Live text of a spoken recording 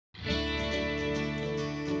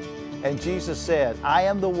And Jesus said, I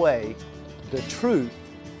am the way, the truth,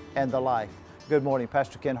 and the life. Good morning,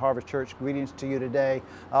 Pastor Ken, Harvest Church. Greetings to you today.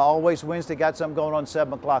 Always Wednesday, got something going on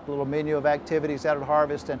 7 o'clock, a little menu of activities out at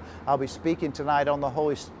Harvest, and I'll be speaking tonight on the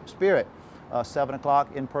Holy Spirit, 7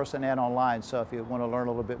 o'clock in person and online. So if you want to learn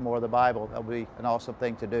a little bit more of the Bible, that'll be an awesome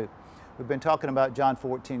thing to do. We've been talking about John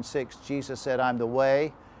 14:6. Jesus said, I'm the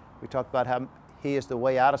way. We talked about how He is the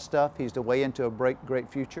way out of stuff. He's the way into a great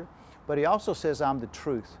future. But He also says, I'm the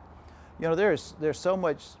truth. You know, there's so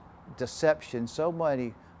much deception, so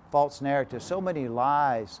many false narratives, so many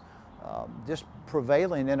lies just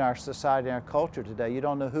prevailing in our society and our culture today. You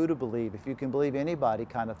don't know who to believe, if you can believe anybody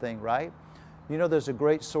kind of thing, right? You know, there's a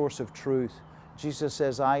great source of truth. Jesus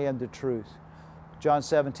says, I am the truth. John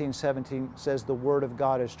 17:17 says the Word of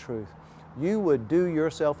God is truth. You would do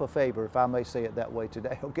yourself a favor, if I may say it that way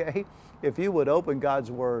today, okay? If you would open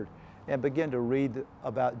God's Word and begin to read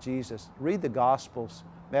about Jesus. Read the Gospels,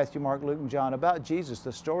 Matthew, Mark, Luke, and John, about Jesus,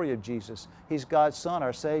 the story of Jesus. He's God's Son,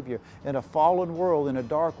 our Savior. In a fallen world, in a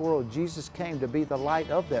dark world, Jesus came to be the light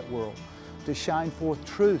of that world, to shine forth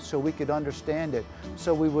truth so we could understand it,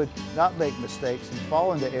 so we would not make mistakes and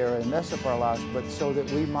fall into error and mess up our lives, but so that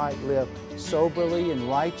we might live soberly and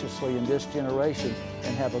righteously in this generation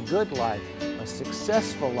and have a good life, a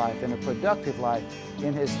successful life, and a productive life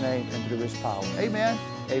in His name and through His power. Amen.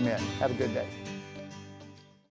 Amen. Have a good day.